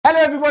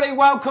Hello everybody,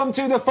 welcome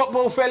to the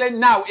Football Fill-In.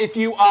 Now, if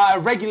you are a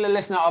regular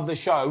listener of the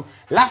show,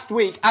 last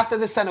week after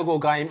the Senegal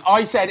game,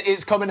 I said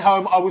it's coming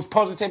home. I was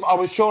positive, I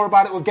was sure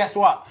about it. Well, guess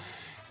what?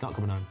 It's not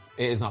coming home.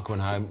 It is not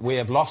coming home. We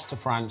have lost to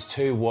France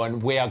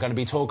 2-1. We are going to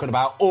be talking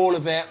about all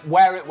of it,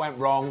 where it went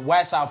wrong,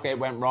 where Southgate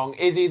went wrong.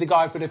 Is he the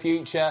guy for the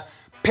future?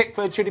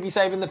 Pickford, should he be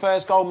saving the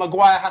first goal?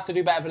 Maguire has to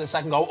do better for the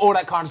second goal. All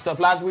that kind of stuff.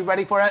 Lads, we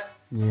ready for it?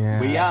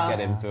 Yeah. We are.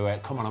 Let's get into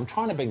it. Come on, I'm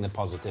trying to bring the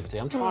positivity.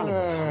 I'm trying to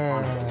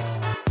bring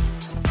it.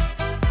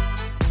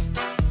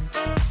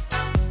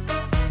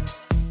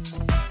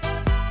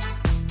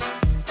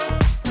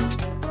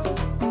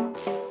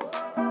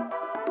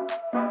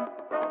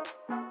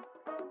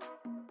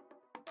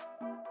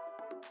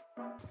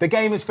 The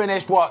game has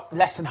finished,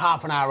 less than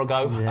half an hour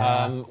ago.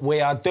 Yeah.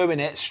 We are doing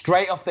it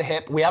straight off the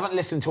hip. We haven't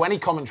listened to any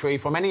commentary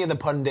from any of the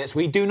pundits.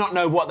 We do not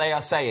know what they are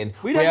saying.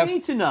 We don't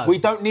need to know. We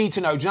don't need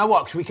to know. Do you know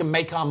what? Because we can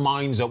make our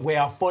minds up. We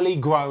are fully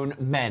grown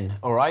men,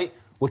 all right?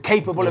 We're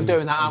capable of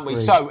doing that, aren't we?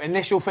 So,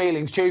 initial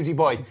feelings, Tuesday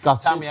boy.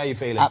 Tell me how you're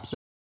feeling.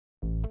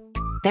 Absolutely.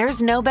 There's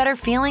no better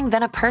feeling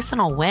than a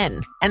personal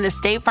win. And the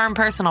State Farm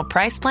Personal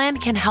Price Plan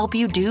can help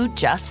you do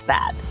just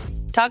that.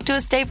 Talk to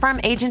a State Farm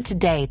agent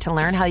today to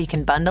learn how you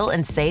can bundle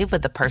and save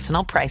with the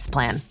Personal Price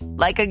Plan.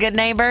 Like a good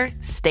neighbor,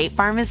 State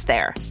Farm is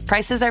there.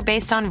 Prices are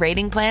based on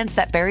rating plans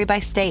that vary by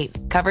state.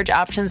 Coverage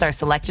options are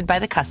selected by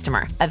the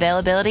customer.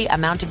 Availability,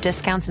 amount of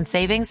discounts and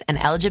savings,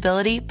 and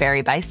eligibility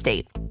vary by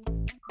state.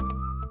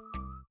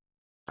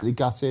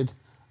 Gutted.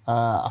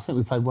 I think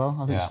we played well.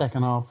 I think the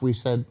second half, we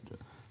said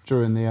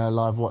during the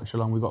live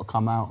watch-along, we've got to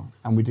come out,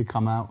 and we did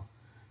come out.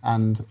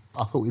 And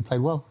I thought we played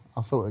well.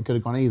 I thought it could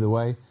have gone either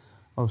way.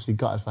 Obviously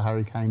gutted for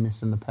Harry Kane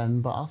missing the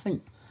pen, but I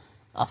think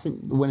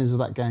the winners of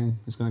that game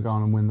is going to go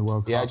on and win the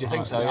World Cup. Yeah, do you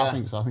think so? I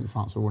think so. I think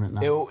France will win it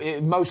now.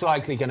 It's most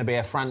likely going to be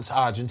a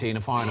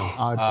France-Argentina final.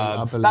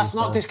 I believe that's so.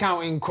 not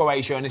discounting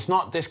Croatia and it's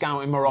not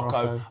discounting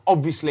Morocco.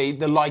 Obviously,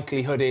 the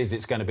likelihood is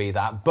it's going to be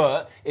that.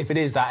 But if it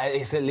is that,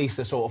 it's at least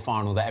the sort of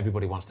final that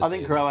everybody wants to see. I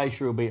think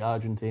Croatia will beat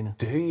Argentina.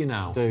 Do you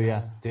now? Do,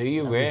 yeah. Do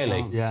you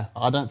really? Yeah.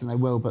 I don't think they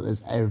will, but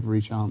there's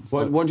every chance.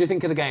 What do you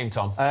think of the game,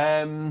 Tom?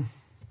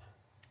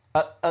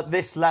 At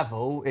this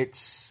level,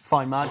 it's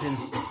fine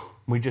margins.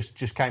 We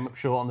just came up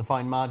short on the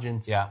fine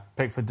margins. Yeah.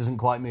 Pickford doesn't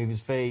quite move his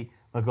feet.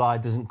 Maguire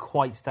doesn't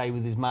quite stay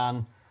with his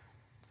man.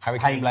 Harry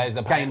Kane blazes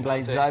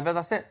over.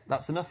 That's it.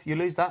 That's enough. You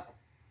lose that.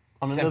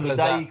 On another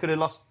day, you could have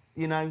lost,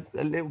 a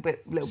little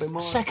bit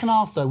more. Second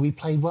half, though, we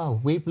played well.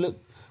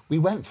 We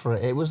went for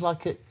it. It was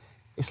like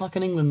it's like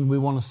an England we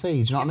want to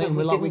see. Do you know what I mean?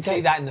 We didn't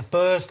see that in the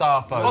first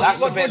half, though.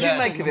 What did you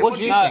make of it? What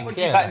do you think?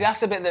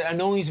 That's the bit that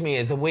annoys me,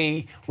 is that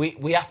we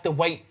have to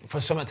wait for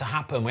something to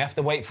happen. We have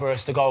to wait for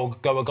us to go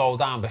a goal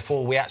down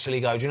before we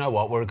actually go, do you know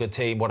what, we're a good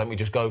team, why don't we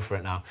just go for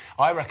it now?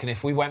 I reckon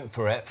if we went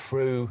for it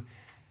through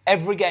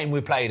every game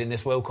we played in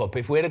this World Cup,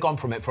 if we'd have gone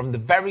from it from the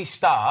very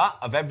start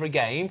of every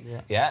game,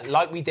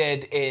 like we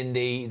did in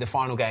the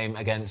final game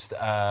against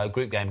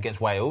group game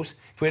against Wales,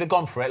 if we'd have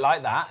gone for it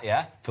like that,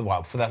 for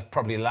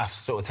probably the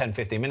last sort of 10,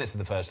 15 minutes of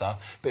the first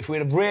half, but if we'd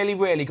have really,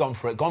 really gone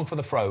for it, gone for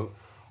the throat,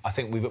 I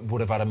think we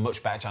would have had a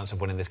much better chance of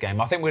winning this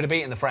game. I think we'd have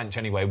beaten the French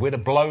anyway. We'd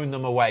have blown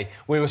them away.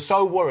 We were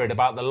so worried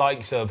about the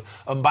likes of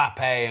Mbappe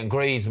and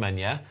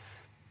Griezmann,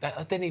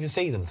 I didn't even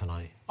see them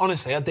tonight.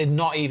 Honestly, I did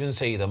not even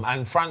see them.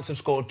 And France have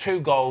scored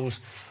 2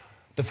 goals.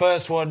 The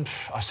first one,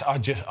 I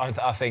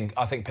think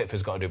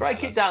Pickford's got to do better.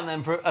 Break it down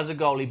then, as a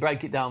goalie.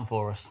 Break it down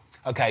for us.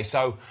 Okay,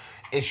 so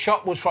his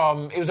shot was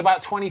it was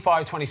about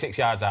 25, 26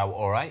 yards out,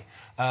 all right?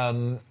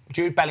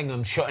 Jude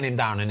Bellingham shutting him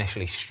down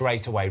initially,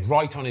 straight away,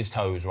 right on his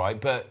toes, right?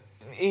 But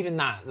even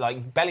that,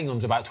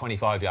 Bellingham's about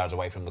 25 yards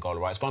away from the goal,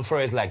 right? It's gone through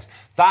his legs.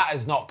 That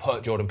has not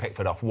put Jordan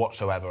Pickford off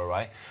whatsoever,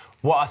 right?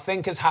 What I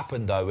think has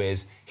happened, though,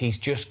 is he's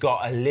just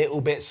got a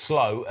little bit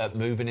slow at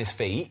moving his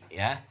feet,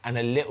 and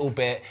a little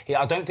bit...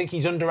 I don't think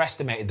he's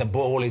underestimated the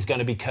ball is going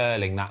to be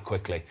curling that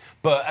quickly.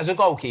 But as a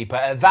goalkeeper,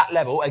 at that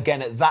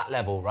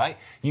level, right,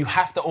 you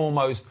have to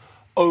almost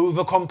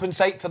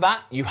overcompensate for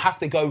that. You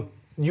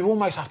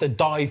almost have to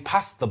dive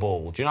past the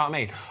ball. Do you know what I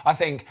mean?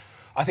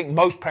 I think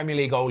most Premier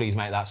League goalies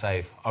make that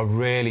save. I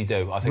really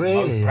do. I think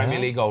most Premier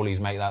League goalies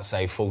make that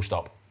save, full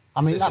stop.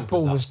 I mean, that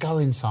ball was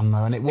going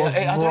somewhere, and it was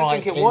I don't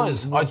think it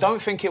was. I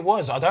don't think it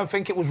was. I don't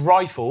think it was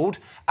rifled,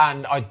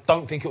 and I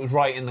don't think it was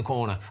right in the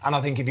corner. And I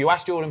think if you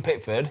asked Jordan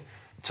Pickford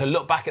to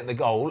look back at the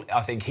goal,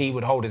 I think he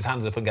would hold his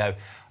hands up and go,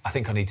 I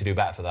think I need to do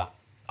better for that.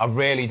 I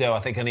really do.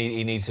 I think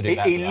he needs to do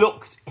better.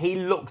 He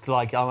looked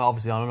like,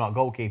 obviously I'm not a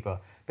goalkeeper,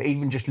 but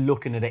even just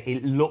looking at it,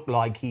 it looked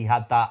like he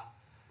had that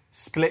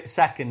split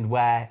second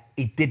where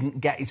he didn't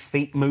get his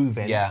feet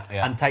moving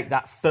and take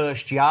that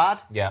first yard,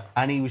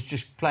 and he was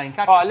just playing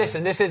catch-up.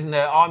 Listen, this isn't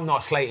I'm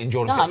not slating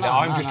Jordan Pickford.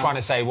 I'm just trying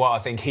to say what I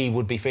think he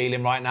would be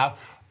feeling right now.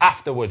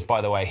 Afterwards,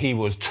 by the way, he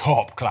was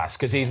top class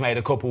because he's made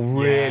a couple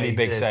really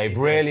big saves,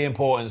 really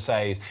important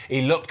saves.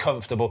 He looked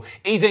comfortable.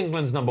 He's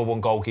England's number one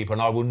goalkeeper, and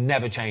I will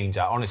never change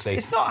that, honestly.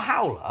 It's not a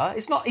howler.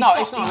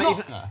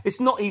 It's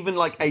not even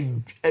like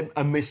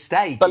a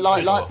mistake. But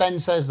like Ben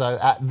says, though,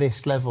 at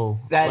this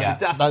level,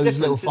 that's those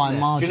little fine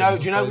margins.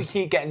 Do you know we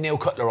keep getting Neil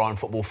Cutler on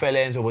Football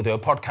Fill-ins, or we'll do a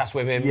podcast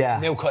with him. Yeah.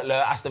 Neil Cutler,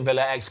 Aston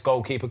Villa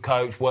ex-goalkeeper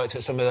coach, worked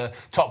at some of the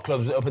top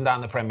clubs up and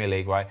down the Premier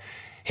League, right?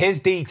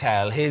 His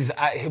detail,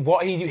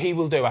 what he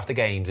will do after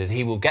games is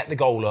he will get the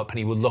goal up and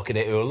he will look at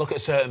it. He will look at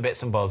certain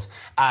bits and bobs.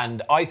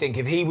 And I think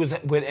if he was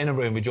in a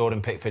room with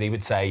Jordan Pickford, he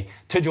would say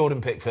to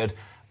Jordan Pickford,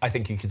 I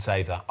think you could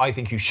save that. I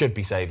think you should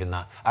be saving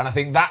that. And I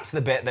think that's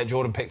the bit that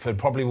Jordan Pickford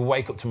probably will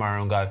wake up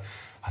tomorrow and go,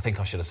 I think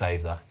I should have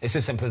saved that. It's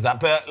as simple as that.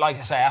 But like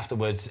I say,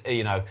 afterwards,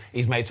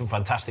 he's made some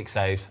fantastic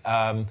saves.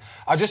 I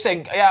just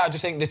think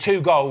the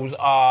 2 goals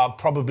are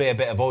probably a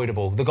bit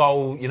avoidable. The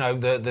goal,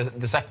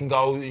 the second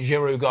goal,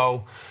 Giroud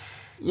goal.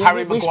 Yeah,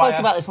 Harry Maguire. We spoke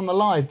about this on the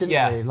live,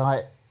 didn't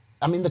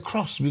we? The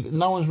cross,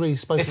 no one's really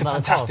spoken about it.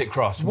 It's a fantastic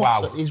cross.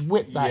 Wow. He's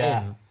whipped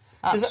that in.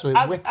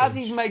 Absolutely. As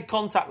he's made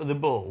contact with the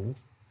ball,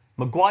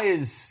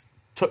 Maguire's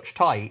touch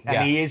tight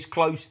and he is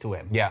close to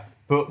him. Yeah.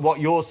 But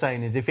what you're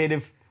saying is if he'd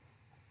have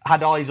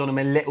had eyes on him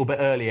a little bit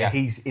earlier,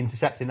 he's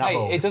intercepting that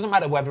ball. It doesn't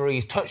matter whether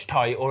he's touch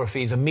tight or if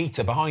he's a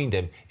metre behind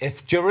him.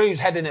 If Giroud's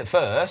heading it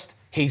first,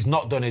 he's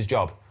not done his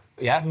job.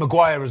 Yeah,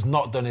 Maguire has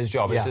not done his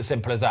job. It's as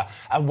simple as that.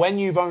 And when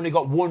you've only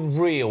got one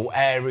real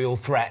aerial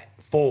threat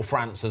for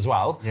France as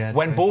well,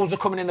 when balls are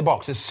coming in the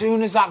box, as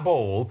soon as that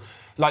ball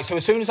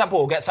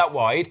gets out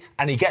wide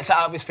and he gets it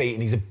out of his feet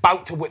and he's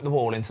about to whip the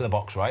ball into the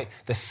box, right?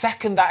 The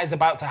second that is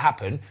about to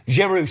happen,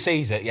 Giroud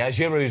sees it,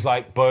 Giroud's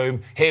like,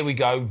 boom, here we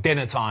go,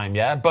 dinner time,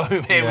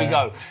 boom, here we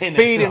go.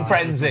 Feeding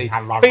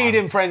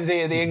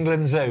frenzy at the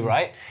England Zoo,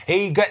 right?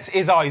 He gets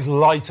his eyes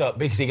light up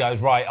because he goes,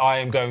 right, I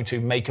am going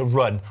to make a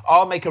run.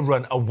 I'll make a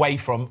run away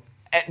from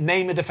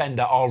name a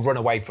defender, I'll run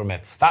away from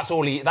him. That's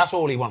all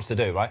he wants to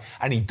do, right?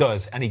 And he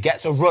does. And he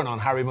gets a run on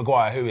Harry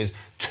Maguire, who is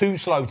too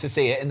slow to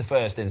see it in the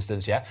first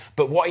instance,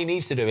 But what he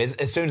needs to do is,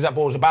 as soon as that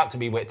ball's about to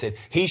be whipped in,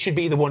 he should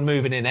be the one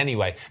moving in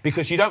anyway.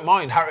 Because you don't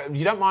mind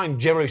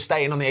Giroud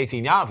staying on the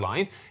 18-yard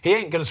line. He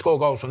ain't going to score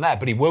goals from there,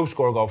 but he will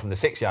score a goal from the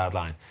 6-yard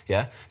line,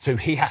 So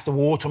he has to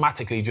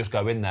automatically just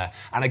go in there.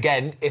 And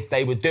again, if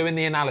they were doing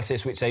the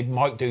analysis, which they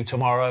might do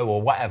tomorrow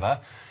or whatever,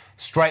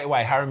 straight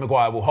away, Harry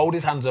Maguire will hold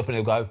his hands up and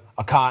he'll go,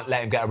 I can't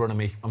let him get a run on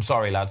me. I'm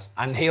sorry, lads.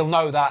 And he'll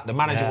know that. The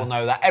manager will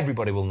know that.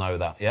 Everybody will know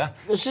that,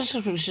 It's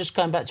just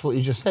going back to what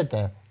you just said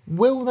there.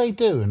 Will they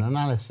do an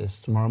analysis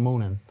tomorrow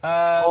morning?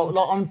 Or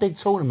on big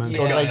tournaments?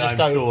 Or do they just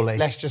go, surely.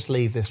 Let's just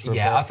leave this for a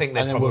bit? I think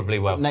they probably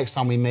will. Next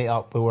time we meet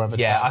up, we'll have a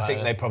chat I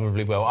think they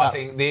probably will. I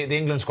think the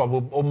England squad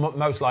will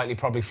most likely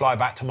probably fly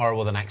back tomorrow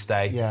or the next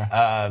day.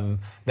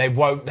 They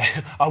won't.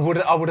 I would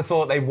have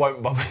thought they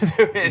won't bother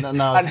doing an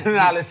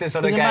analysis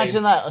on a game. Can you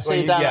imagine that? I'll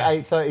see you down at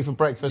 8:30 for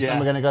breakfast and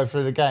we're going to go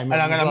through the game.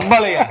 And I'm going to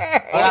mull you.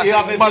 Well, you're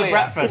having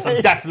breakfast.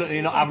 I'm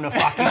definitely not having a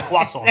fucking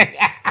croissant.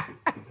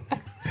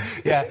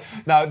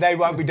 No, they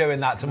won't be doing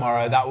that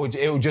tomorrow.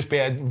 It will just be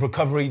a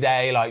recovery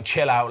day, like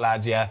chill out,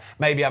 lads.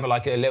 Maybe have a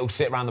little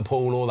sit around the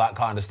pool, all that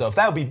kind of stuff.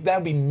 They'll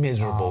be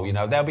miserable,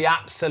 They'll be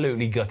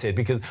absolutely gutted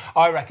because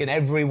I reckon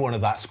every one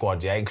of that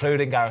squad,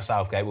 including Gareth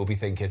Southgate, will be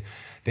thinking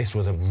this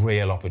was a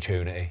real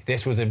opportunity.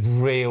 This was a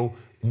real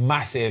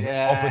massive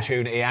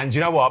opportunity. And do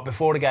you know what?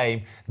 Before the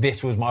game,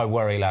 this was my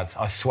worry, lads.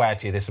 I swear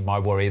to you, this was my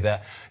worry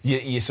that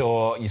you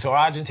saw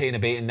Argentina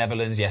beating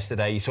Netherlands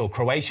yesterday, you saw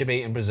Croatia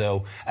beating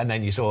Brazil, and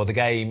then you saw the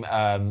game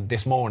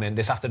this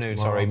afternoon,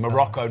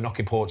 Morocco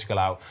knocking Portugal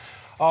out.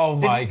 Oh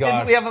my God.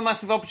 Didn't we have a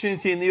massive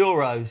opportunity in the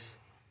Euros?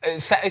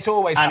 It's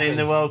always and happens. In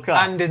the World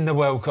Cup. And in the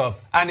World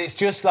Cup. And it's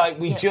just like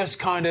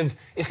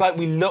it's like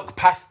we look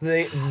past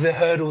the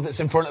hurdle that's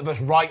in front of us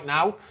right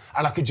now,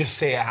 and I could just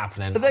see it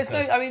happening. But there's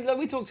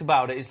we talked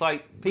about it. It's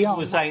like people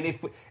were saying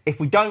if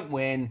we don't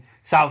win,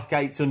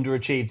 Southgate's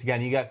underachieved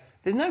again. You go,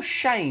 there's no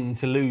shame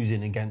to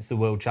losing against the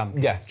world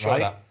champions. Yeah, sure.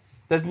 Right?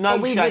 There's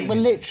no shame. But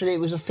literally, it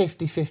was a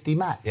 50-50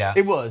 match. Yeah,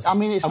 it was. I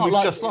mean, it's and not we've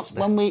like just lost it.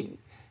 When we.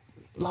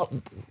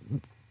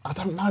 I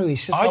don't know.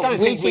 It's just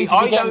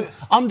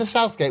under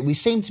Southgate, we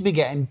seem to be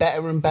getting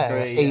better and better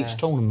at each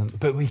tournament.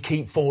 But we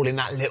keep falling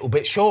that little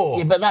bit short.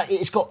 Yeah, but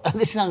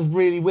this sounds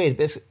really weird,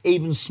 but it's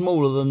even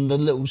smaller than the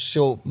little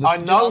short. I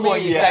know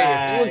what you're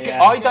saying.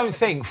 Yeah. I don't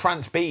think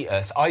France beat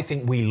us. I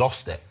think we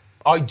lost it.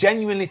 I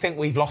genuinely think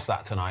we've lost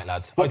that tonight,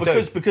 lads. Well,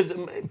 because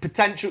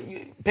potential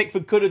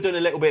Pickford could have done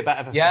a little bit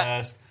better for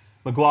first.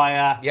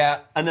 Maguire,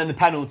 and then the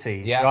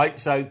penalties, right?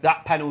 So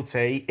that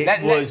penalty,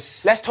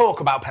 Let's talk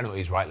about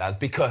penalties, right, lads?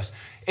 Because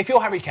if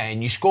you're Harry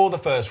Kane, you score the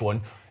first one.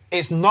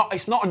 It's not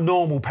a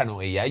normal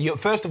penalty,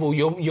 First of all,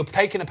 you're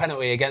taking a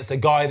penalty against a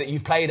guy that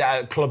you've played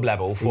at club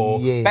level for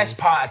best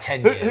part of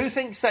 10 years. Who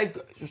thinks they've?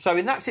 So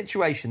in that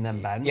situation,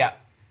 then Ben,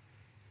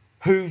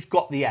 who's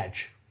got the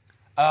edge?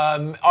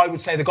 I would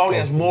say the goalie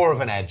has more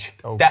of an edge,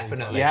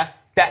 definitely. Yeah.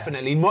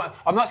 Definitely.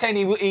 I'm not saying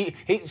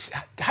he's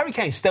Harry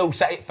Kane's still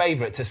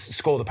favourite to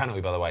score the penalty,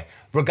 by the way,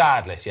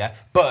 regardless,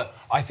 But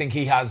I think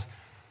he has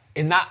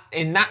in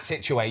that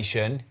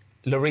situation,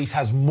 Lloris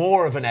has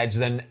more of an edge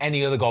than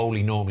any other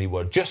goalie normally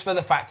would, just for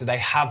the fact that they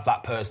have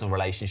that personal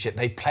relationship.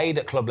 They played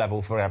at club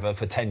level forever,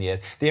 for 10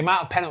 years. The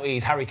amount of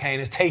penalties Harry Kane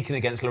has taken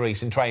against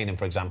Lloris in training,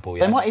 for example.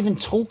 They might even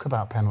talk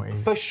about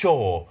penalties. For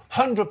sure.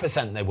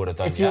 100% they would have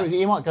done,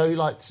 You might go to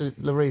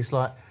Lloris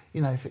like,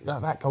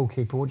 that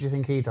goalkeeper, what do you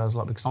think he does?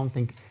 Like, because I'm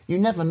thinking, you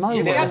never know.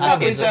 Yeah,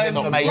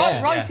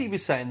 Wrighty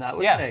was saying that,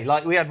 wasn't he?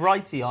 Like, we had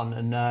Wrighty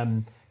on,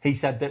 and he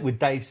said that with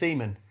Dave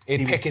Seaman,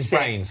 he'd pick his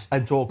brains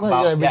and talk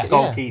about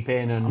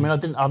goalkeeping. And I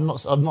mean,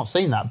 I've not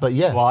seen that, but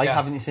yeah. Why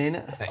haven't you seen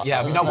it? Yeah,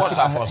 have you not watched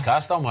that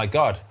podcast? Oh my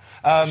God!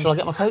 Shall I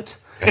get my coat?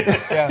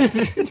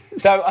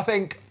 So I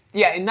think.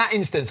 Yeah, in that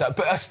instance,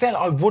 but still,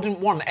 I wouldn't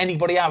want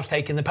anybody else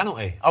taking the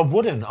penalty. I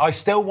wouldn't. I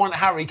still want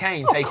Harry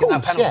Kane taking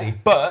that penalty. Yeah.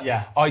 But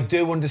I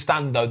do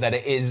understand, though, that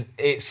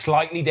it's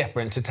slightly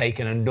different to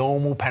taking a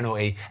normal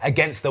penalty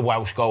against the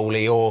Welsh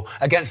goalie or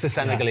against the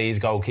Senegalese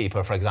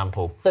goalkeeper, for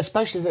example. But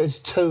especially that it's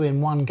 2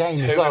 in one game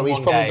as well. He's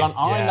probably gone,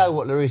 I know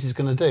what Lloris is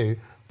going to do.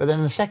 But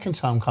then the second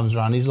time comes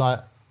around, he's like...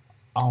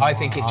 I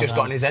think it's just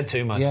got in his head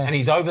too much, and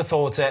he's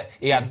overthought it.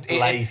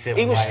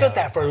 He was stood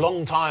there for a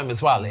long time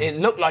as well.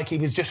 It looked like he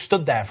was just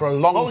stood there for a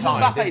long time. What was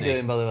Mbappe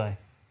doing, by the way?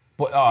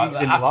 He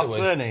was in the box,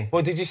 weren't he?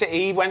 Well, did you see?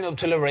 He went up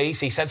to Lloris,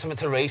 he said something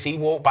to Lloris, he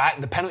walked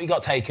back, the penalty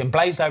got taken,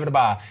 blazed over the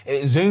bar.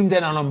 It zoomed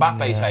in on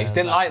Mbappe's face.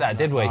 Didn't like that,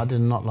 did we? I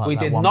did not like that. We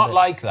did not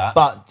like that.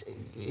 But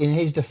in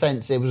his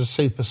defence, it was a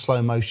super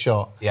slow-mo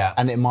shot. Yeah.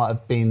 And it might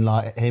have been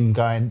like him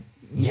going...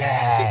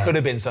 Yes, it could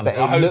have been something.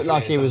 But it looked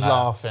like he was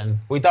laughing.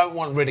 We don't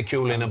want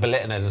ridiculing and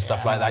belittling and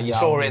stuff like that. You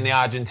saw it in the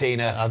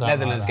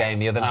Argentina-Netherlands game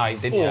the other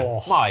night, didn't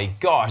you? My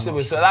gosh, that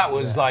was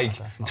like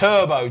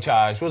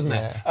turbocharged, wasn't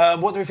it?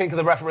 What do we think of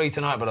the referee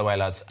tonight, by the way,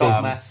 lads?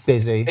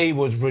 Busy. He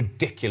was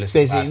ridiculous.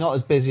 Busy, not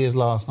as busy as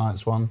last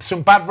night's one.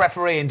 Some bad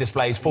refereeing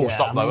displays, full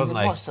stop, though,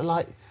 wasn't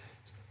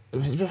they?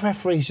 The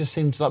referees just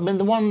seemed to... I mean,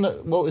 the one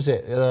that... What was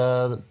it?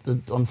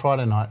 On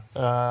Friday night?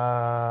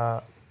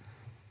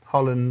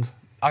 Holland...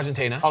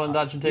 Argentina.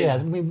 Yeah,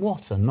 I mean,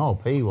 what a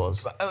knob he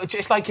was.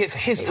 It's like it's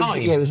his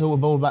time. It was all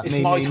about it's me.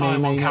 It's my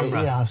time on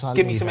camera. Yeah, like,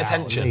 give me some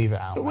attention. Leave it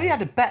out. But we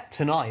had a bet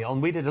tonight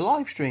we did a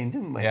live stream,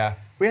 didn't we? Yeah.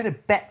 We had a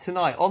bet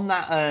tonight on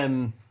that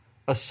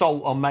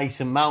assault on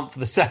Mason Mount for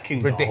the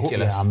second goal.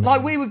 Ridiculous. Yeah, I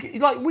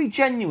mean, we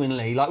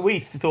genuinely we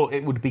thought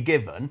it would be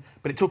given,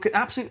 but it took an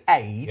absolute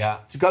age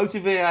to go to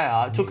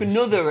VAR. It took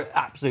another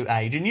absolute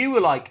age, and you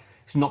were like,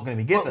 it's not going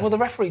to be given. Well, the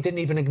referee didn't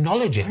even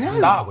acknowledge it to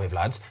start with,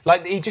 lads.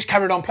 Like, he just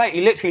carried on playing.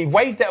 He literally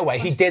waved it away.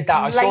 He did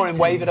that. I saw him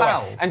wave it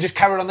away and just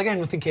carried on the game.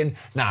 We're thinking,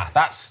 nah,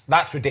 that's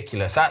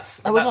ridiculous. That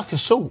was like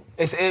assault.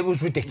 It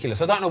was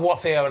ridiculous. I don't know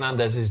what Theo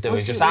Hernandez is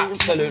doing. Just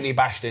absolutely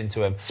bashed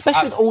into him.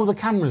 Especially with all the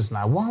cameras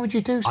now. Why would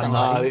you do something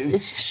like that?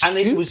 It's stupid.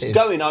 And it was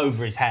going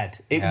over his head.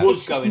 It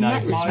was going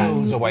over his head.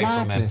 Miles away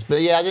from him.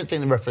 But yeah, I didn't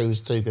think the referee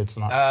was too good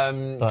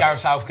tonight.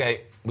 Gareth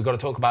Southgate. We've got to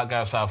talk about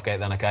Gareth Southgate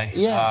then, okay?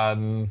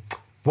 Yeah.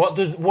 What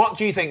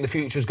do you think the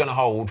future's going to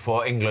hold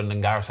for England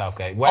and Gareth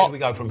Southgate? Where do we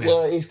go from here?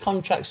 Well, his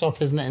contract's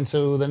off, isn't it,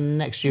 until the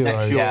next Euros?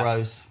 Next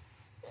Euros.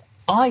 Yeah.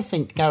 I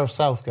think Gareth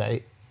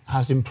Southgate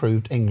has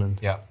improved England.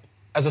 Yeah.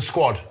 As a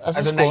squad,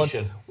 as a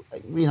nation.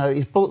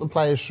 He's brought the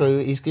players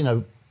through.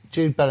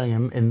 Jude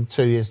Bellingham in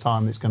 2 years'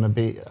 time is going to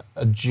be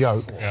a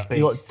joke. Yeah.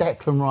 You've got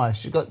Declan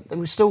Rice.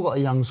 We've still got a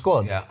young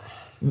squad. Yeah.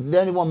 The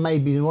only one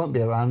maybe who won't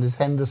be around is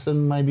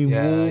Henderson, maybe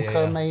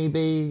Walker,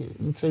 maybe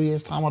in 2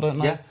 years' time. I don't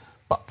know. Yeah.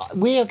 But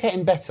we are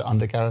getting better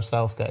under Gareth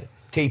Southgate.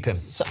 Keep him.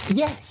 So,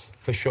 yes.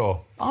 For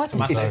sure. I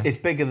think it's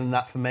bigger than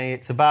that for me.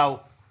 It's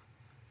about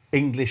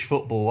English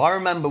football. I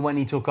remember when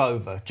he took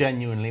over,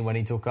 genuinely when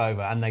he took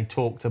over, and they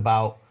talked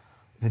about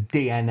the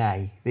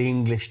DNA, the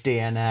English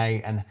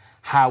DNA, and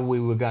how we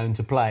were going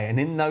to play. And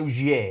in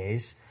those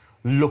years,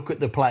 look at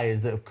the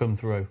players that have come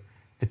through.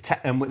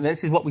 And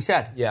this is what we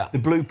said. Yeah. The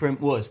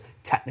blueprint was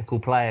technical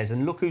players,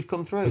 and look who's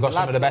come through. We've got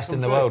some of the best in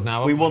the world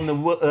now. We won the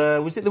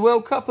was it the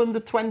World Cup under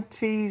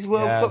 20s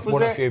World Cup? Was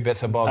won it? A few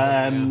bits of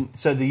bobs.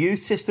 So the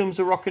youth systems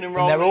are rocking and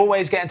rolling. And they're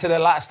always getting to the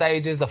latter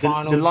stages, the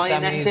finals, the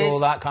Lionesses, semis, all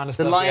that kind of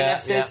stuff. The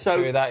Lionesses. Yeah,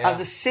 so as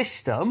a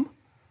system,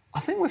 I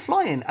think we're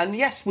flying. And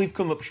yes, we've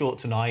come up short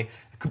tonight.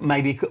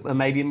 Maybe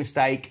a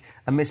mistake,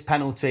 a missed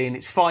penalty, and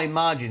it's fine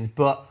margins,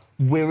 but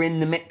we're in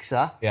the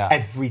mixer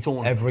every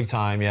tournament. Every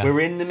time, yeah.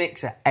 We're in the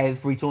mixer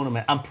every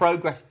tournament, and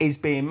progress is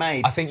being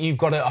made. I think you've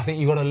got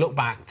to look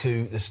back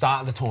to the start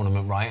of the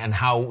tournament, right, and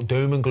how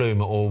doom and gloom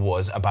it all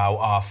was about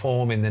our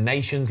form in the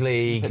Nations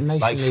League,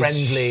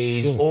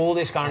 friendlies, all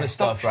this kind of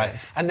stuff, right?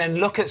 And then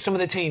look at some of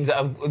the teams that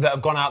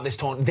have gone out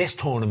this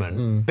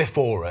tournament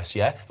before us,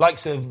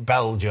 likes of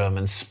Belgium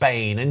and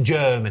Spain and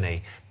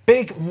Germany.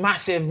 Big,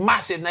 massive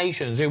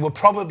nations who were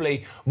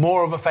probably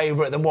more of a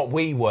favourite than what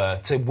we were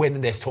to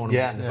win this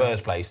tournament in the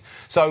first place.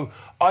 So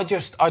I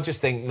just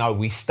think, no,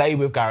 we stay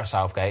with Gareth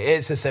Southgate.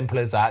 It's as simple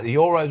as that. The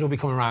Euros will be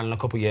coming around in a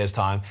couple of years'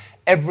 time.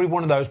 Every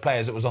one of those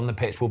players that was on the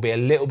pitch will be a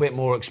little bit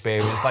more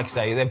experienced. Like I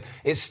say,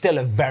 it's still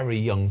a very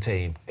young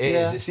team.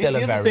 It's still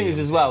the other thing is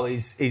as well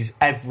is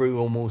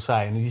everyone will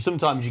say, and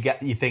sometimes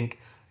you think,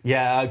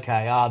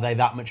 are they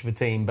that much of a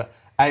team? But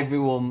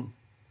everyone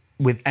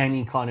with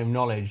any kind of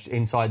knowledge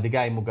inside the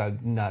game will go,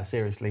 no,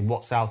 seriously,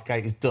 what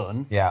Southgate has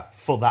done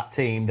for that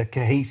team, the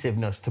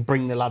cohesiveness to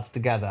bring the lads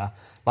together,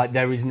 like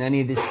there isn't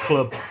any of this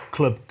club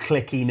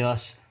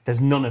clickiness.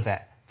 There's none of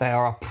it. They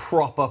are a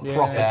proper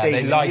team.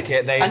 They like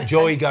it. They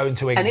enjoy going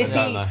to England.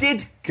 And if he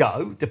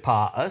did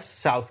depart us,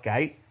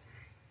 Southgate,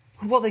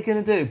 what are they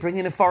going to do? Bring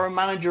in a foreign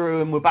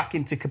manager and we're back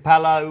into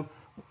Capello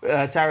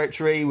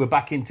territory, we're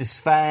back into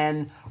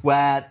Sven,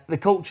 where the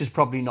culture's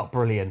probably not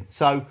brilliant.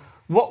 So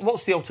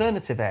what's the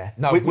alternative here?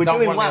 No, we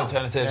don't want the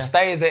alternative. Yeah.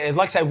 Stay as it is.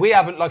 Like I said, we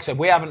haven't looked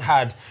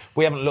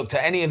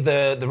at any of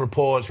the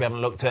reports. We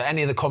haven't looked at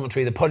any of the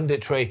commentary, the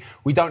punditry.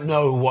 We don't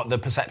know what the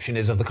perception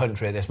is of the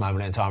country at this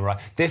moment in time. Right?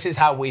 This is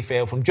how we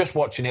feel from just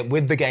watching it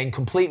with the game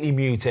completely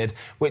muted,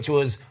 which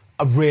was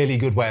a really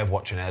good way of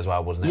watching it as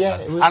well, wasn't it? Yeah,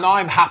 it was. And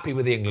I'm happy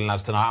with the England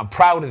lads tonight. I'm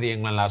proud of the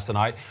England lads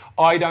tonight.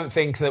 I don't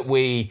think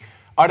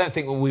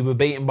we were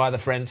beaten by the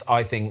French.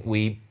 I think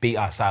we beat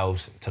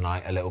ourselves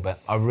tonight a little bit.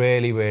 I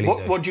really, really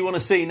do. What do you want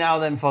to see now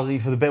then,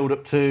 Fozzie, for the build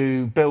up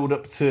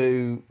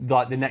to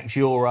like the next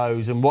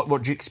Euros, and what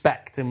do you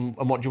expect and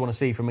what do you want to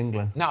see from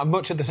England? No,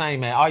 much of the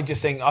same, mate. I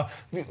just think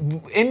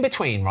in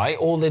between, right,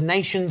 all the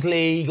Nations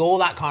League, all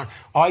that kind of,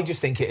 I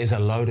just think it is a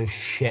load of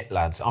shit,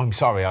 lads. I'm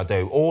sorry, I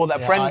do. All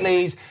that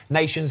friendlies,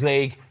 Nations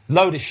League,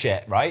 load of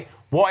shit, right?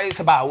 What it's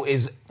about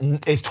is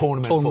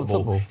tournament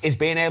football. Is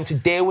being able to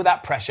deal with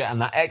that pressure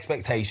and that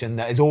expectation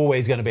that is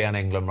always going to be on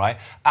England, right?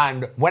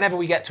 And whenever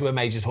we get to a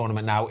major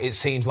tournament now, it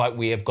seems like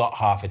we have got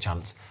half a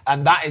chance.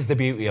 And that is the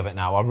beauty of it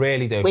now. I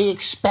really do. We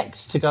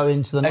expect to go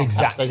into the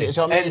knockout stage.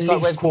 So, I mean,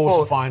 at least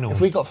quarter-finals. If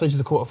we got through to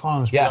the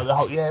quarter-finals,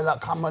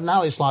 come on.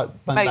 Now it's like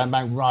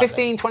bang, right.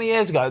 15, 20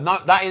 years ago, no,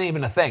 that ain't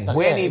even a thing.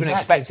 We ain't even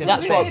expecting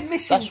that's what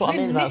I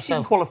mean about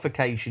missing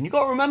qualification. You've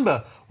got to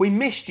remember, we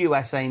missed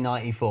USA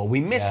 94. We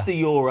missed the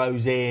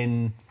Euros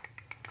in...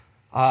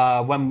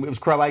 when it was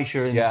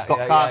Croatia and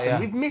Scott Carson.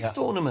 We've missed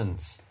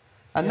tournaments.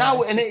 And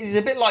now, and it is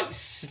a bit like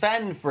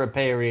Sven for a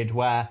period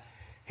where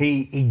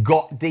he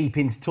got deep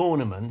into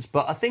tournaments,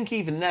 but I think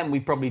even then we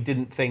probably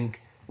didn't think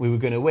we were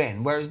going to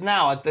win. Whereas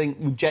now I think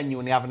we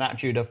genuinely have an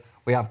attitude of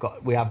we have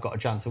got a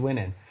chance of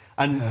winning.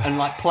 And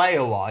like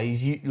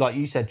player-wise, like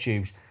you said,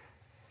 Tubes,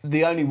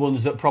 the only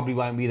ones that probably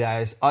won't be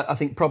there is, I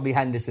think probably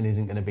Henderson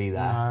isn't going to be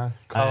there.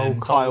 No,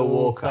 Kyle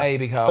Walker.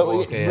 Baby Kyle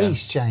Walker,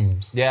 Reece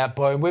James. Yeah,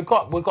 boy, we've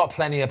got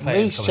plenty of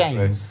players Reece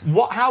James.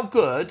 through. How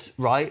good,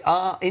 right,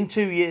 in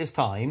 2 years'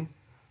 time,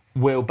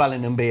 will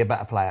Bellingham be a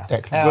better player? Will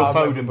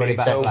Foden be a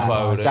better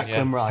player?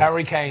 Declan Rice.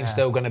 Harry Kane's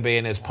still going to be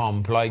in his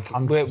pomp. Like,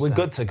 we're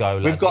good to go,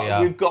 lads.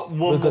 We've got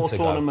one more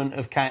tournament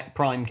of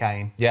Prime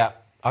Kane. Yeah.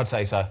 I'd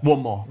say so.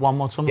 One more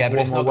tournament. Yeah, but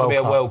it's not going to be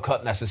a World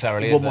Cup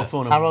necessarily. One more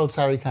tournament. How old's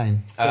Harry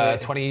Kane?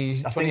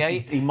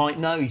 28. He might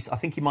know. I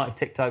think he might have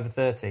ticked over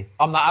 30.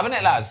 I'm not having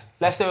it, lads.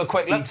 Let's do a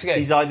quick look.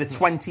 He's either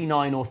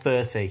 29 or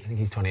 30. I think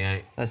he's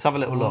 28. Let's have a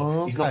little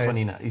look. He's not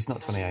 29. He's not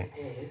 28.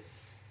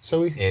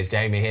 Here's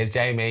Jamie.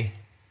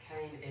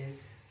 Kane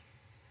is.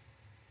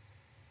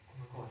 Oh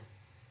my God!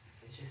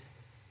 It's just.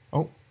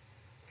 Oh.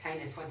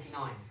 Kane is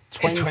 29.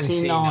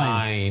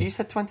 29. You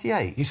said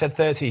 28. You said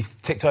 30.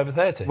 Ticked over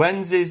 30.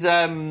 When's his...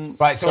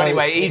 Right, so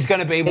anyway, he's going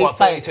to be,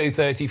 32,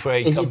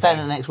 33. Is he playing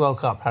in the next World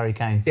Cup, Harry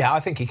Kane? Yeah,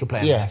 I think he could play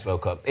in the next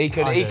World Cup. He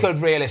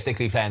could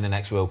realistically play in the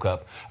next World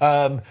Cup.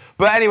 But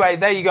anyway,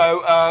 there you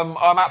go.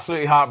 I'm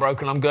absolutely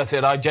heartbroken. I'm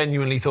gutted. I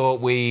genuinely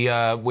thought we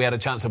had a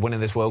chance of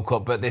winning this World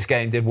Cup, but this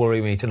game did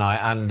worry me tonight,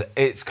 and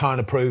it's kind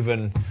of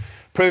proven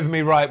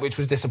me right, which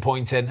was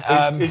disappointing.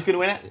 Who's going to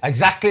win it?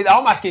 Exactly.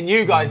 I'm asking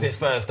you guys this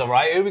first, all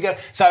right? Who we go?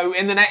 So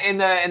in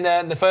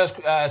the first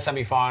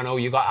semi-final,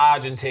 you got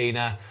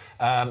Argentina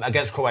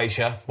against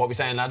Croatia. What are we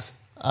saying, lads?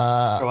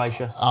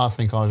 Croatia. I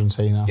think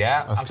Argentina.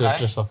 Yeah. Okay. I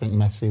think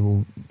Messi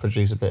will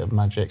produce a bit of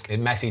magic.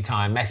 In Messi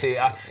time, Messi.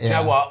 Do you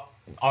know what?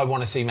 I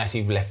want to see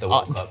Messi lift the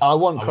World Cup. I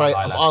want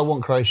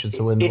Croatia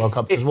to win the World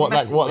Cup because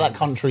what that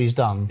country's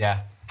done.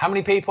 Yeah. How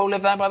many people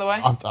live there, by the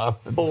way?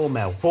 4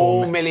 mil.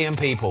 4 million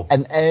people.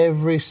 And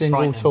every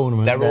single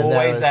tournament, they're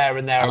always there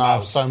and thereabouts. And I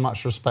have so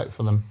much respect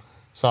for them.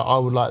 So I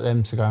would like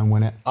them to go and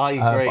win it. I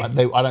agree.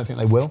 But I don't think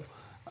they will.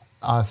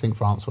 I think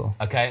France will.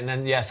 Okay, and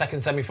then,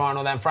 second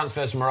semi-final then, France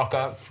versus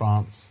Morocco.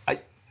 France.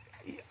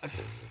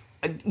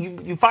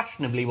 You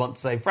fashionably want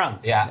to say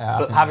France. Yeah.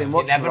 But having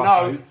watched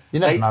Morocco... You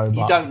never know.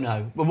 You don't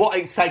know. But what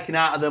it's taken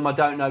out of them, I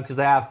don't know, because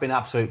they have been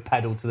absolute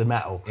pedal to the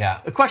metal.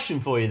 Yeah. A question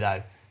for you,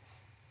 though.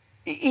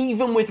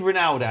 Even with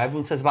Ronaldo,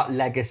 everyone says about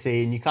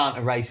legacy and you can't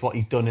erase what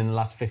he's done in the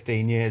last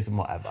 15 years and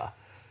whatever.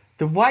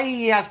 The way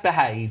he has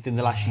behaved in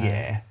the last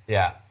year,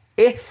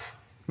 if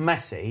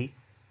Messi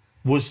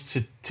was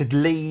to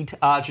lead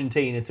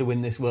Argentina to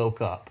win this World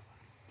Cup,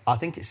 I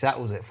think it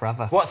settles it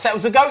forever. What,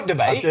 settles the GOAT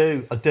debate?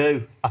 I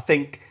do. I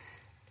think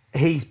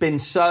he's been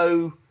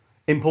so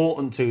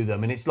important to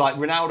them, and it's like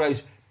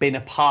Ronaldo's been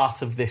a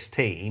part of this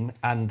team,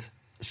 and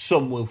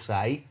some will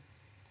say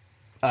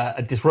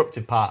a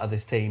disruptive part of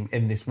this team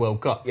in this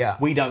World Cup. Yeah.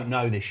 We don't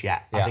know this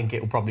yet. I think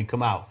it will probably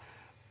come out.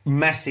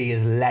 Messi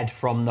has led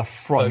from the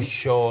front. For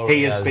sure,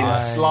 he has been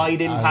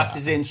sliding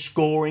passes in,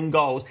 scoring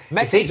goals.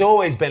 Messi's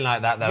always been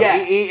like that, though.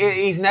 Yeah.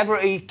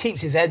 He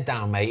keeps his head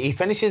down, mate. He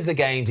finishes the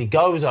games, he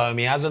goes home,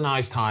 he has a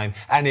nice time,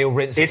 and he'll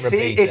rinse and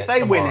repeat If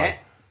they win tomorrow. it,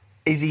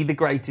 is he the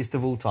greatest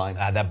of all time?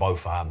 They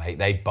both are, mate.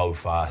 They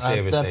both are,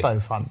 seriously. They're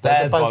both fun.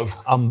 They're both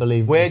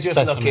unbelievable. We're just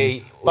specimens.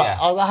 lucky. But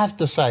yeah. I have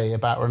to say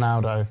about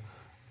Ronaldo,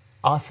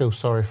 I feel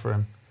sorry for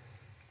him.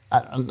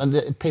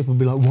 And people will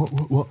be like,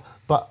 what?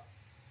 But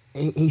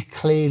he's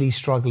clearly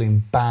struggling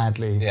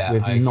badly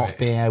with not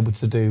being able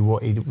to do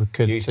what he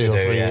could 2 or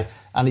 3 years.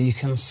 And you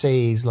can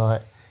see he's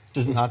like...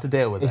 Doesn't know how to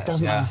deal with it. He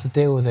doesn't know how to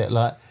deal with it.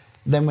 Like,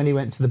 then when he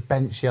went to the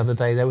bench the other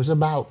day, there was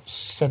about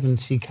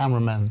 70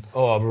 cameramen.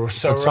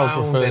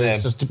 Surrounding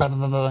him. Just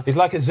he's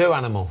like a zoo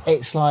animal.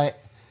 It's like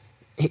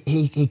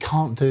he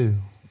can't do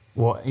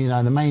what,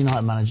 the Man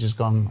United manager's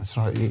gone, it's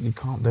right, you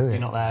can't do it. You're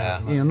not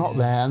there. Yeah. You're not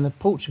there. And the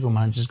Portugal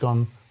manager's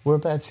gone, we're a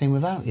better team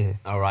without you.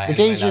 All right. The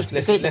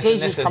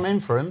geezer's come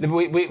in for him.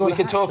 We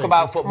could talk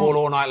about football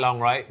all night long,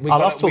 right? I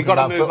love talking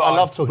about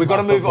football. We've got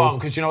to move on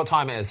because you know what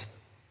time it is?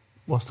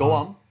 What's Go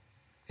on.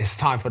 It's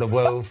time for the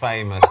world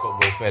famous football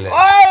Philip.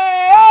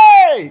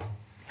 Hey!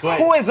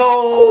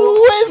 Quizzical!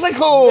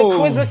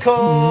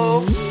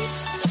 Quizzical!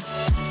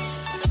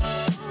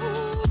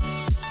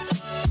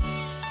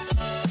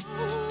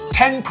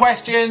 10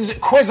 questions,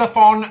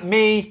 quizathon,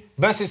 me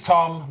versus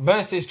Tom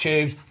versus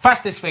Tubes.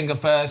 Fastest finger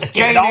first. Let's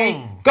get it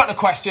on. Got the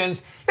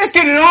questions. Let's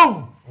get it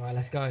on! Right,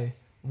 let's go.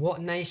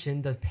 What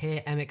nation does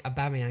Pierre-Emerick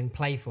Aubameyang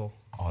play for?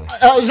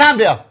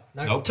 Zambia!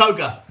 Nope.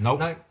 Toga. Nope.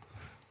 No.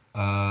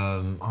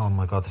 Oh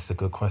my God, this is a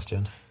good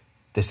question.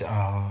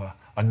 I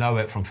know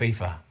it from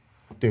FIFA.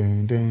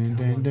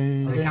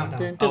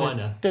 Countdown. Oh, I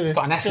know. It's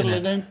got an S in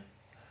it.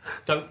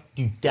 Don't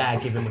you dare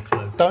give him a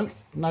clue.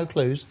 No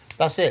clues.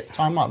 That's it.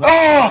 Time up.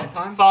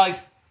 Time?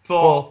 5,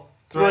 4,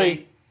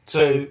 3,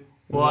 2,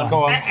 1.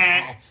 Go on.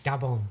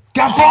 Gabon.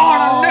 Gabon,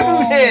 I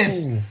knew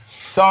this!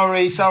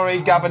 Sorry,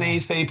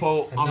 Gabonese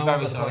people. So I'm no very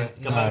one got sorry.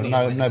 the point.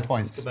 No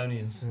points.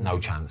 Gabonians. No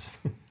chance.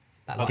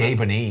 That line.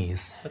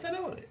 Gabonese. I don't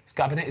know what it is. It's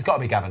got to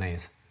be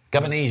Gabonese.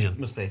 Gabonesian.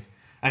 Must be.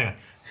 Anyway.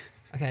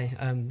 Okay,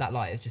 that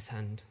light has just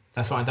turned.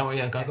 That's fine, don't worry.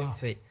 Yeah, go.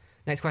 Sweet.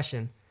 Next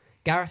question.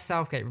 Gareth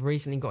Southgate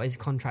recently got his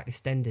contract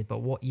extended, but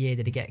what year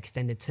did it get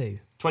extended to?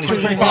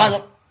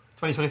 2025.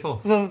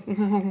 2024.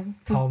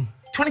 Tom.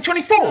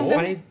 2024?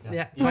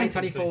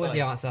 2024 was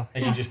the answer.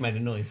 And you just made a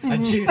noise.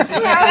 And choose.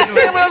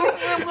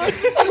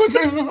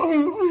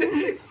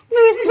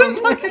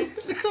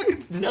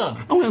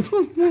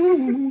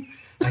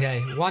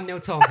 Okay,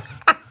 1-0 Tom.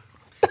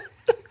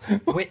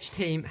 Which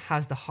team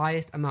has the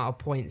highest amount of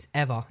points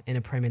ever in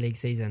a Premier League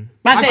season?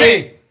 Man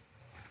City!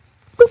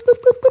 I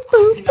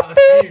think that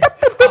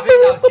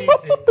was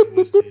juicy.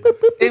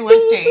 It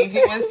was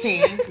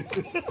James.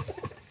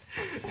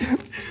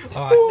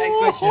 All right, next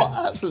question. What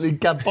absolutely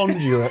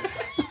Gaboned you at?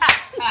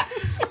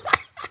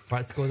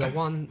 Right, scores are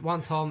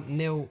 1 Tom,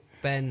 0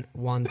 Ben,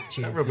 1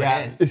 Tube.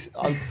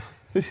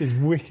 This is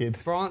wicked.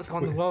 France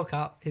won the World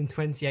Cup in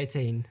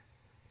 2018,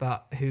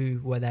 but who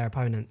were their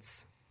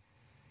opponents?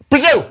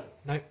 Brazil!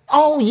 No,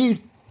 Oh, you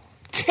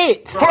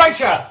tit!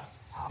 Croatia!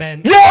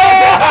 Ben. Yes,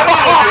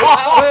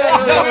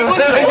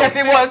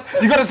 it was.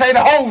 You got to say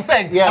the whole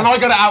thing. Yeah. And I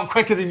got it out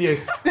quicker than you.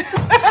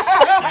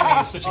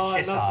 You're such a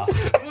kiss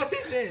ass. What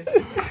is this?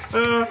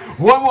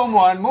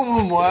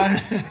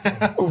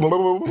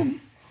 1-1-1.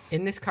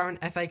 In this current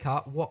FA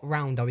Cup, what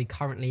round are we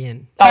currently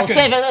in? Oh,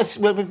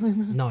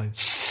 seven. No.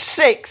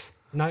 Six.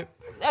 No.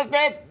 What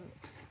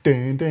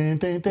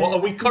are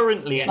we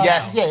currently at?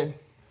 Yes. Yeah.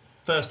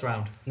 First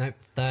round. No.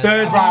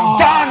 Third round.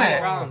 Darn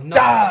it! Round. No,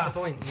 Damn. that's the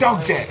point.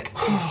 Dog dick.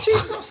 Did you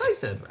not say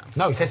third round?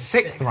 No, he says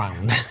sixth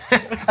round.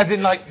 As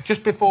in, like,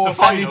 just before The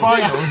final,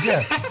 semi-finals.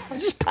 Yeah. I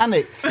just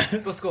panicked.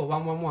 What's score?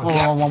 1-1-1.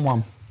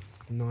 1-1.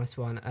 Nice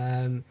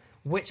one.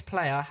 Which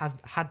player has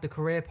had the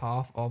career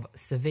path of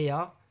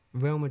Sevilla,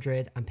 Real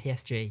Madrid, and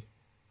PSG?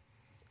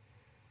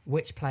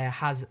 Which player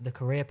has the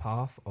career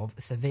path of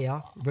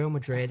Sevilla, Real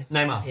Madrid,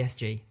 Neymar.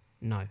 PSG?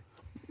 No.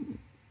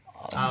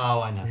 Oh,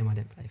 I know. Neymar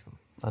didn't play for.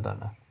 I don't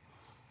know.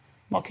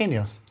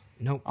 Marquinhos.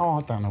 Nope. Oh,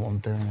 I don't know what I'm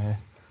doing here.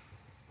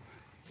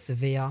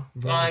 Sevilla,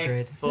 Real 5,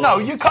 Madrid. 4. No,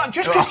 you can't.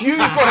 Just because you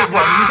got it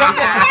wrong, you don't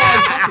get to 5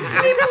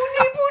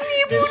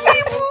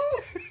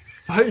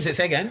 seconds. Who's it?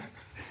 Say again.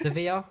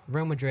 Sevilla,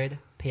 Real Madrid,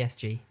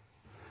 PSG.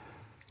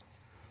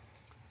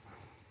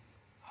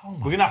 We're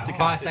going to have to 5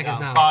 count it seconds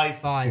down. now. 5,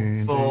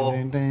 5. 4,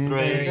 3,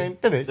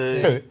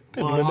 2,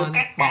 1.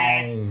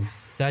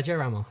 Sergio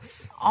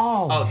Ramos.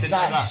 Oh, didn't know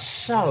that. that's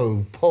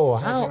so poor.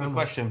 How? Good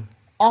question.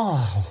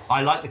 Oh,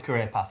 I like the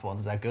career path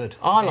ones. They're good.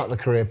 I like the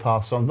career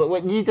path one, but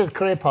when you did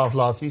career path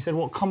last, you said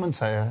what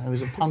commentator? It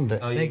was a pundit.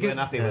 Oh, you They're good. weren't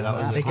happy with that,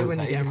 was They're it? good when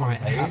you get them right.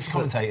 Who's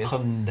commentated?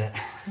 Pundit.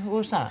 What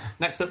was that?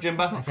 Next up,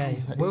 Jimbo. Okay.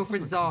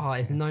 Wilfred Zaha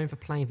is known for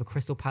playing for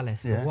Crystal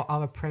Palace. Yeah. But what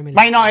other Premier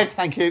Man League United,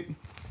 thank you.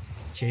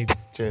 tubes?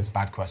 Cheers.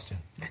 Bad question.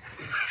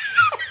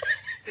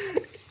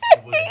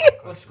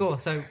 What's the score?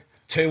 So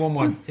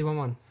 2-1-1.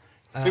 2-1-1.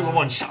 2 1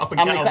 1. Shut up and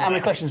How get many,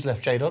 on. questions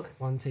left, J-Dog?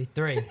 1, 2,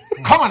 3.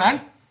 Come on,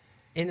 then.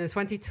 In the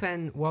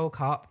 2010 World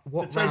Cup,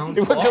 what round?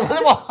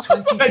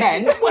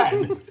 2010?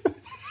 When?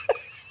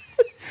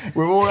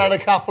 We've all had a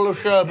couple of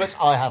sherbets.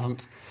 I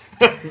haven't.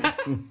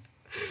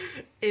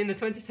 In the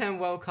 2010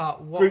 World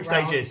Cup, what Group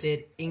round stages.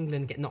 did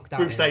England get knocked out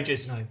Group in?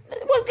 stages. No. Hang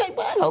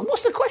on,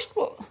 what's the question?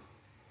 What?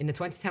 In the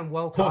 2010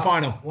 World Cup,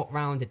 Quarter-final. what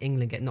round did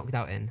England get knocked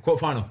out in?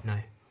 Quarter-final. No.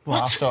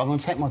 Well, sorry, I'm going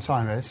to take my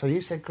time here. So you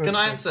said group. Can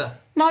I answer?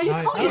 No, you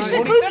No, can't. no, You no, said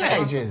you've group done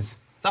it. stages.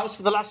 That was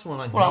for the last one,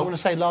 I think. Well, I'm going to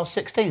say last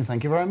 16.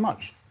 Thank you very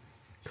much.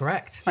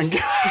 Correct. Thank you.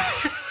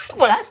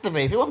 Well, it has to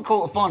be. If it wasn't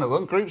quarter final, it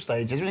wasn't group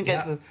stages. We didn't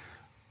get the.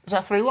 Was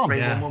that 3-1?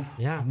 3-1-1.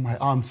 Yeah. Mate,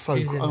 I'm so.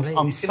 Who's in the league?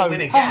 I'm so.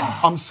 win again.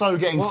 I'm so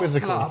getting What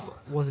quizzical. club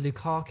was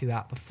Lukaku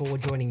at before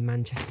joining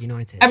Manchester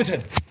United?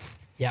 Everton.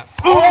 Yep.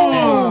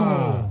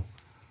 I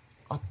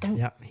don't.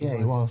 Yep. Yeah,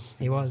 he was.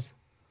 He was.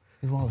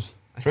 He was.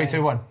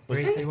 3-2-1.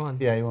 3-2-1.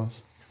 Yeah, he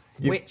was.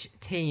 Which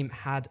team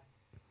had?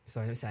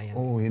 Sorry, let me say again.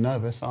 Oh, you're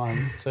nervous. I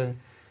am too.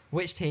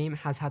 Which team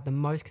has had the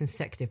most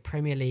consecutive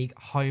Premier League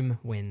home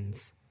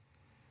wins?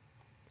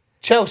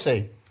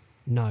 Chelsea.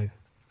 No.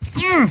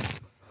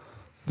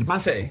 Man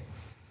City.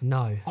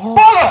 No.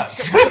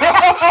 Bollocks!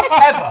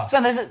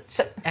 So there's a.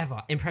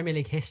 Ever in Premier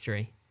League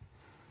history.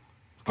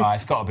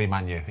 It's got to be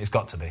Man U. It's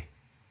got to be.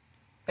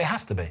 It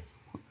has to be.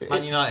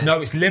 Man United.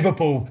 No, it's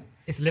Liverpool.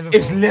 It's Liverpool.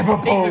 It's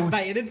Liverpool. He's been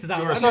baited into that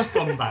You're a one.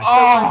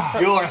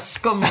 scumbag. You're a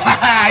scumbag.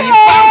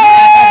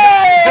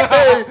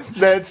 Hey,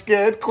 let's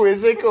get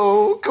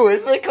quizzical.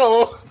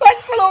 Quizzical.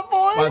 Thanks a lot,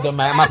 boys. Well done,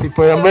 mate. I'm happy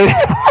for you. I'm really-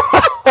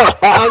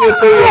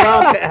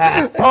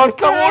 I've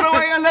come all the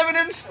way 11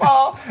 in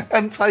Spa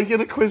and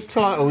taken a quiz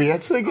title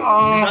yet again. Is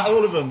that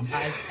all of them?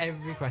 That is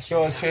every question.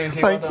 Yours,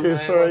 Tuesday. Thank Well you done,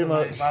 mate. very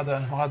Well done, much. mate. Well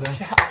done. Well done.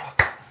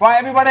 Right,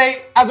 everybody,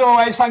 as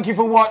always, thank you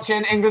for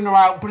watching. England are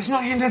out, but it's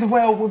not the end of the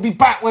world. We'll be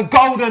back with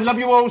Golden. Love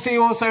you all. See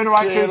you all soon. All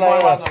right, See you cheers, boy.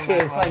 later. Well done, mate.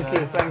 Cheers. Well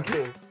done. Thank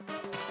you.